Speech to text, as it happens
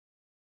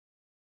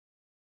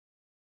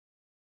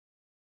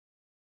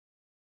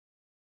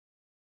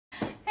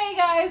Hey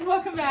guys,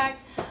 welcome back.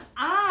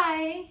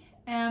 I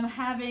am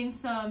having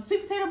some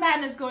sweet potato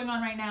madness going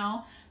on right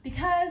now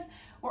because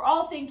we're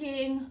all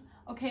thinking,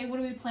 okay, what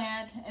do we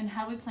plant and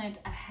how do we plant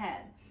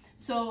ahead?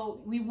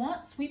 So we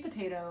want sweet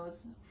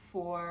potatoes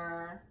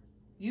for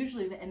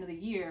usually the end of the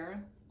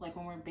year, like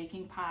when we're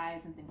baking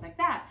pies and things like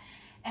that.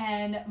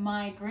 And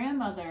my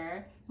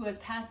grandmother, who has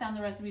passed down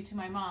the recipe to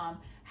my mom,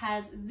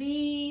 has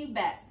the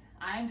best,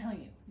 I'm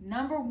telling you,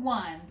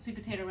 #1 sweet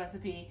potato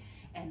recipe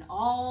in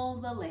all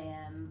the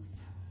lands.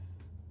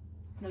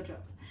 No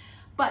joke.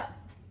 But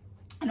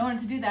in order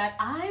to do that,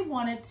 I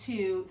wanted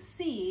to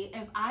see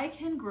if I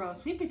can grow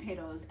sweet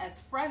potatoes as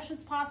fresh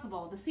as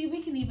possible to see if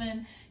we can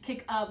even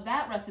kick up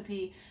that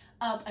recipe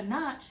up a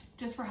notch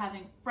just for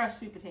having fresh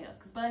sweet potatoes.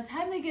 Because by the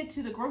time they get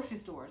to the grocery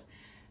stores,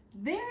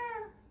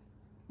 they're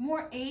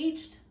more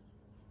aged,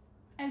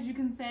 as you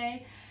can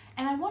say.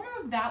 And I wonder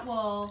if that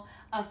will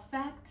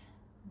affect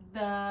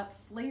the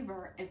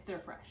flavor if they're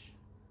fresh.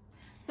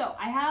 So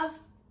I have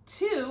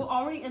 2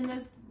 already in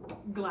this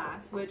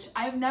glass, which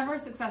I've never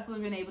successfully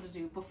been able to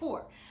do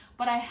before.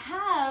 But I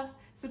have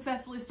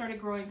successfully started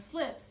growing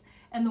slips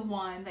in the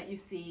one that you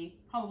see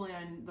probably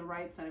on the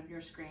right side of your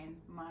screen,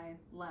 my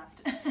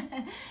left.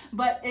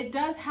 But it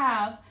does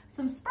have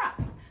some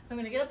sprouts. So I'm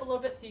gonna get up a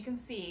little bit so you can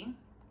see.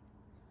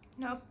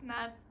 Nope,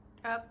 not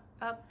up,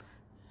 up.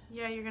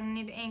 Yeah, you're gonna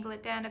need to angle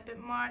it down a bit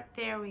more.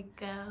 There we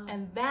go.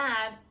 And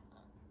that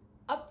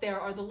up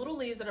there are the little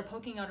leaves that are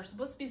poking out are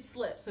supposed to be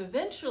slips. So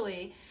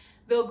eventually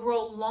they'll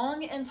grow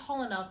long and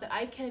tall enough that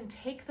I can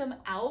take them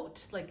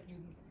out, like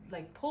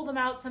pull them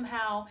out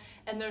somehow,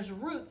 and there's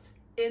roots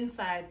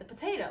inside the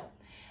potato.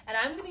 And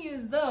I'm gonna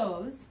use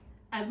those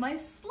as my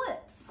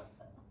slips.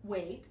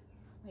 Wait.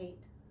 Wait.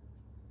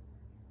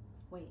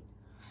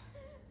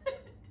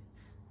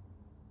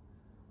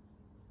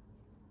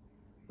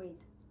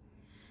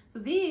 So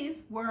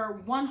these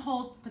were one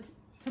whole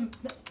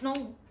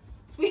no,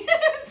 sweet.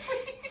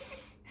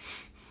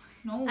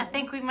 No. I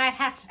think we might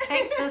have to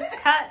take this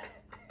cut.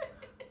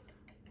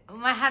 We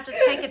might have to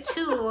take a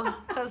 2,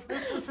 because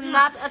this is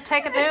not a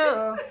take a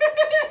do.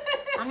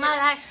 I'm not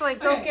actually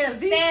go Okay, get a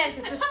so stand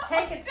because this is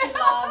taking too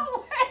long.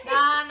 No.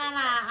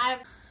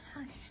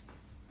 Okay.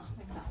 I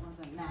think that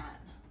wasn't that.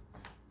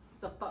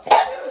 Step up.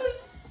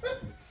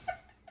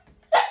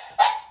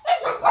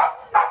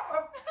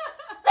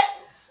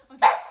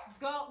 Okay,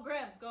 go,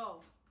 Grim, go.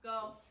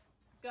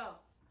 Come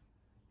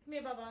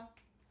here, Bubba.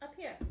 Up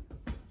here.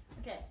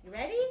 Okay, you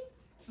ready?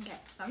 Okay,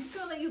 so I'm just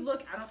gonna let you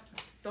look.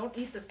 Don't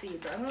eat the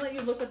seed, but I'm gonna let you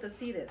look what the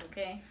seed is,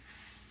 okay?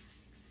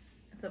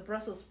 It's a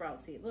Brussels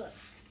sprout seed. Look,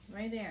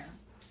 right there.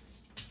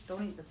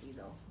 Don't eat the seed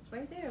though. It's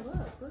right there.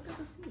 Look at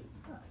the seed.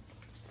 Look.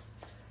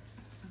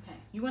 Okay,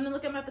 you want to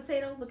look at my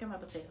potato? Look at my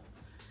potato.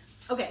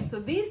 Okay, so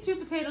these 2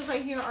 potatoes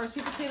right here are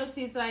sweet potato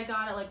seeds that I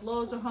got at like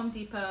Lowe's or Home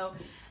Depot,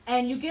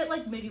 and you get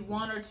like maybe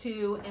 1 or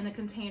 2 in a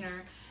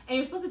container, and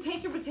you're supposed to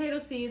take your potato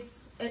seeds.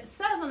 It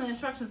says on the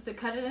instructions to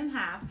cut it in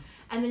half,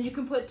 and then you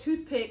can put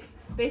toothpicks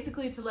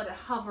basically to let it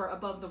hover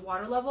above the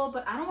water level,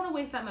 but I don't want to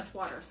waste that much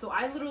water. So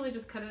I literally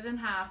just cut it in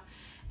half,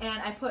 and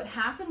I put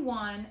half in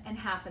one and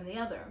half in the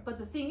other. But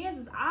the thing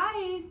is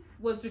I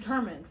was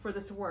determined for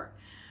this to work.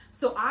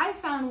 So I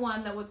found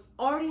one that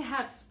already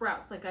had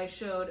sprouts, like I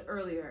showed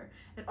earlier.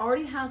 It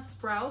already has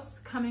sprouts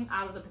coming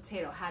out of the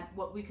potato, had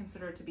what we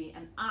consider to be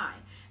an eye.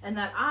 And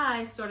that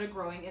eye started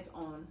growing its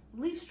own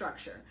leaf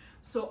structure.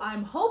 So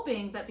I'm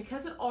hoping that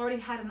because it already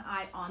had an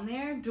eye on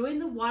there, doing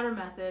the water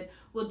method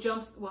will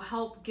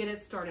help get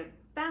it started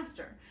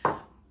faster.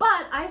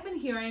 But I've been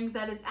hearing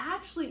that it's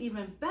actually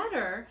even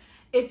better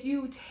if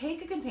you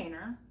take a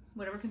container,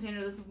 whatever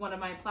container, this is one of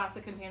my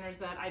plastic containers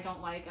that I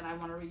don't like and I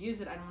want to reuse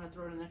it. I don't want to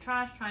throw it in the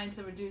trash, trying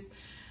to reduce,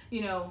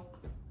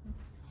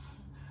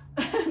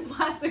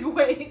 plastic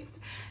waste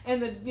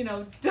and the,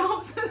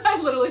 dumps.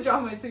 I literally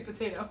dropped my sweet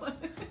potato.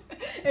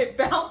 It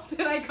bounced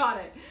and I caught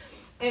it.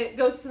 It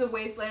goes to the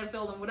waste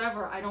landfill and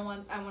whatever. I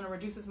want to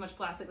reduce as much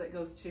plastic that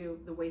goes to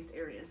the waste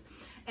areas.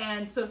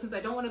 And so since I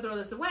don't want to throw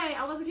this away,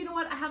 I was like, you know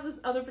what? I have this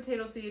other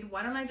potato seed.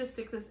 Why don't I just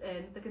stick this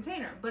in the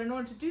container? But in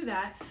order to do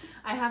that,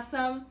 I have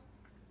some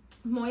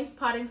moist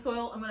potting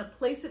soil. I'm going to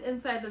place it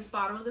inside this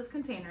bottom of this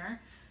container.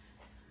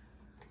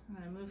 I'm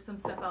going to move some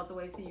stuff out the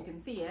way so you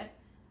can see it.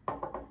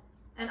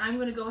 And I'm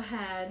going to go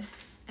ahead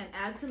and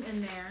add some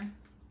in there.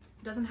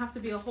 It doesn't have to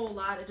be a whole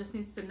lot. It just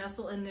needs to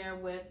nestle in there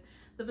with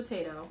the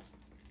potato.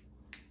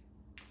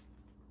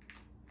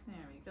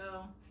 There we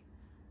go.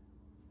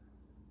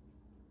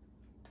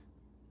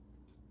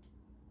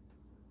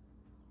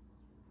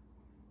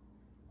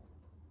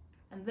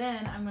 And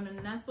then I'm going to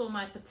nestle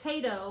my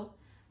potato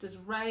just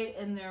right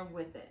in there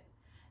with it.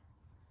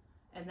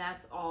 And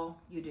that's all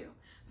you do.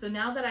 So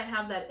now that I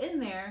have that in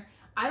there,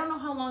 I don't know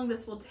how long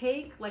this will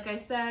take. Like I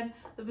said,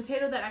 the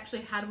potato that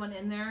actually had one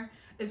in there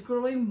is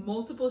growing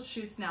multiple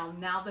shoots now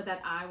that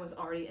that eye was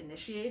already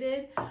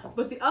initiated.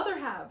 But the other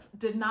half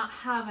did not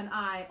have an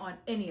eye on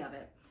any of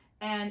it.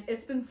 And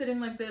it's been sitting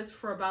like this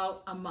for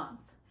about a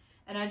month.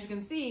 And as you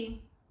can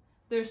see,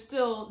 there's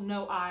still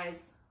no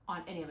eyes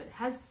on any of it. It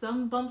has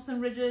some bumps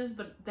and ridges,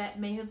 but that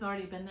may have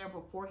already been there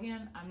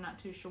beforehand. I'm not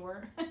too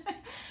sure.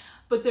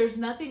 But there's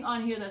nothing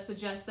on here that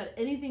suggests that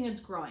anything is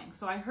growing.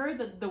 So I heard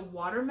that the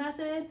water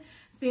method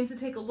seems to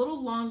take a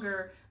little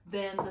longer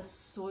than the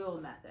soil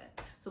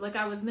method. So like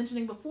I was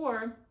mentioning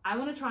before, I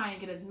want to try and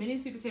get as many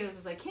sweet potatoes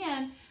as I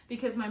can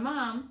because my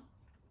mom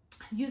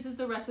uses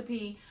the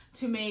recipe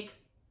to make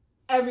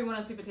everyone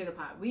a sweet potato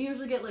pie. We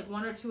usually get like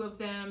 1 or 2 of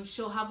them.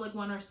 She'll have like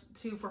 1 or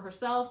 2 for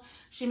herself.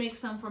 She makes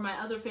some for my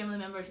other family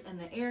members in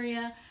the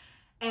area.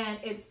 And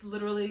it's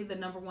literally the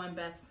 #1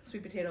 best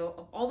sweet potato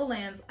of all the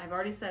lands. I've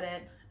already said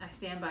it. I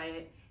stand by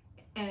it.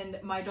 And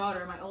my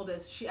daughter, my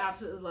oldest, she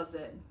absolutely loves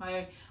it.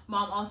 My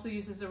mom also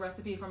uses the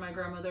recipe from my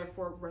grandmother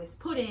for rice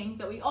pudding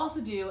that we also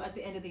do at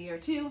the end of the year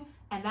too.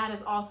 And that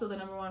is also the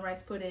 #1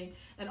 rice pudding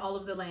in all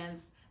of the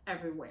lands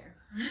everywhere.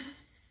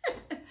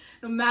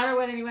 No matter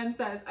what anyone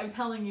says, I'm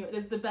telling you, it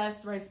is the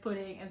best rice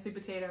pudding and sweet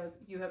potatoes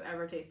you have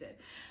ever tasted.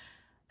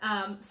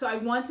 So I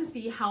want to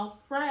see how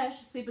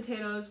fresh sweet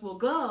potatoes will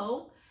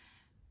go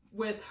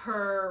with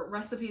her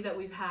recipe that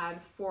we've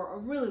had for a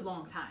really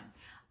long time.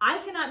 I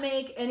cannot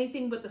make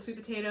anything but the sweet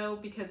potato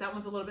because that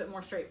one's a little bit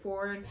more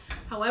straightforward.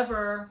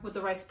 However, with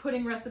the rice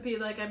pudding recipe,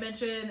 like I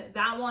mentioned,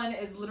 that one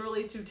is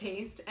literally to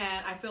taste,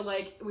 and I feel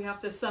like we have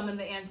to summon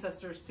the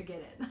ancestors to get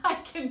it. I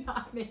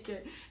cannot make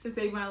it to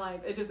save my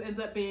life. It just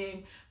ends up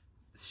being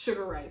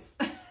sugar rice.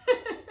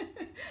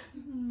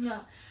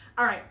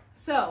 All right,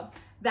 so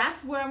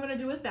that's what I'm gonna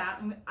do with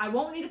that. I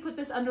won't need to put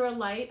this under a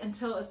light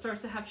until it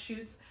starts to have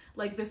shoots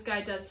like this guy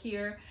does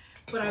here.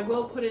 But I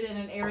will put it in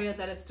an area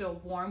that is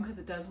still warm because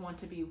it does want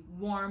to be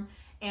warm.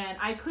 And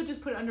I could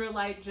just put it under a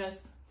light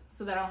just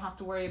so that I don't have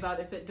to worry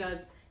about if it does,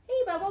 hey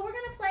Bubba, we're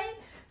gonna play.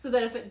 So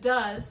that if it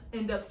does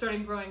end up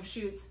starting growing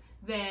shoots,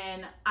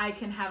 then I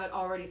can have it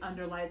already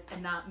under lights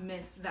and not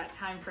miss that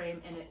time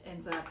frame and it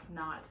ends up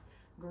not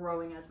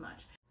growing as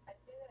much.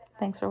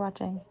 Thanks for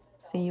watching.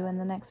 See you in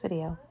the next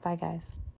video. Bye guys.